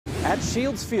At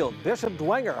Shields Field, Bishop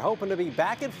Dwenger hoping to be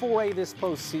back at 4A this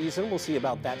postseason. We'll see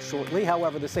about that shortly.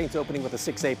 However, the Saints opening with a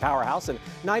 6A powerhouse and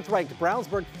 9th-ranked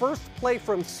Brownsburg. First play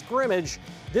from scrimmage.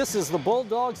 This is the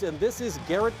Bulldogs, and this is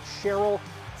Garrett Sherrill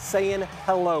saying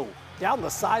hello. Down the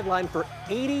sideline for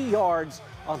 80 yards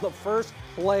on the first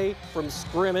play from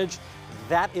scrimmage.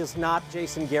 That is not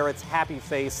Jason Garrett's happy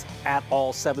face at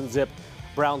all. 7-zip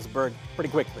Brownsburg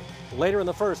pretty quickly. Later in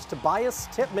the first, Tobias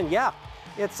Tippmann,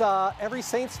 it's every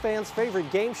Saints fan's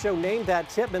favorite game show named that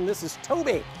Tippmann. This is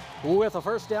Toby with a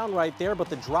first down right there, but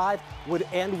the drive would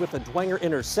end with a Dwenger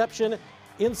interception.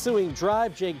 Ensuing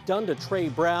drive, Jake Dunn to Trey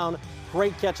Brown.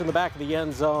 Great catch in the back of the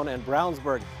end zone, and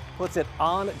Brownsburg puts it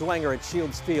on Dwenger at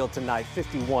Shields Field tonight,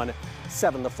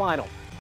 51-7 the final.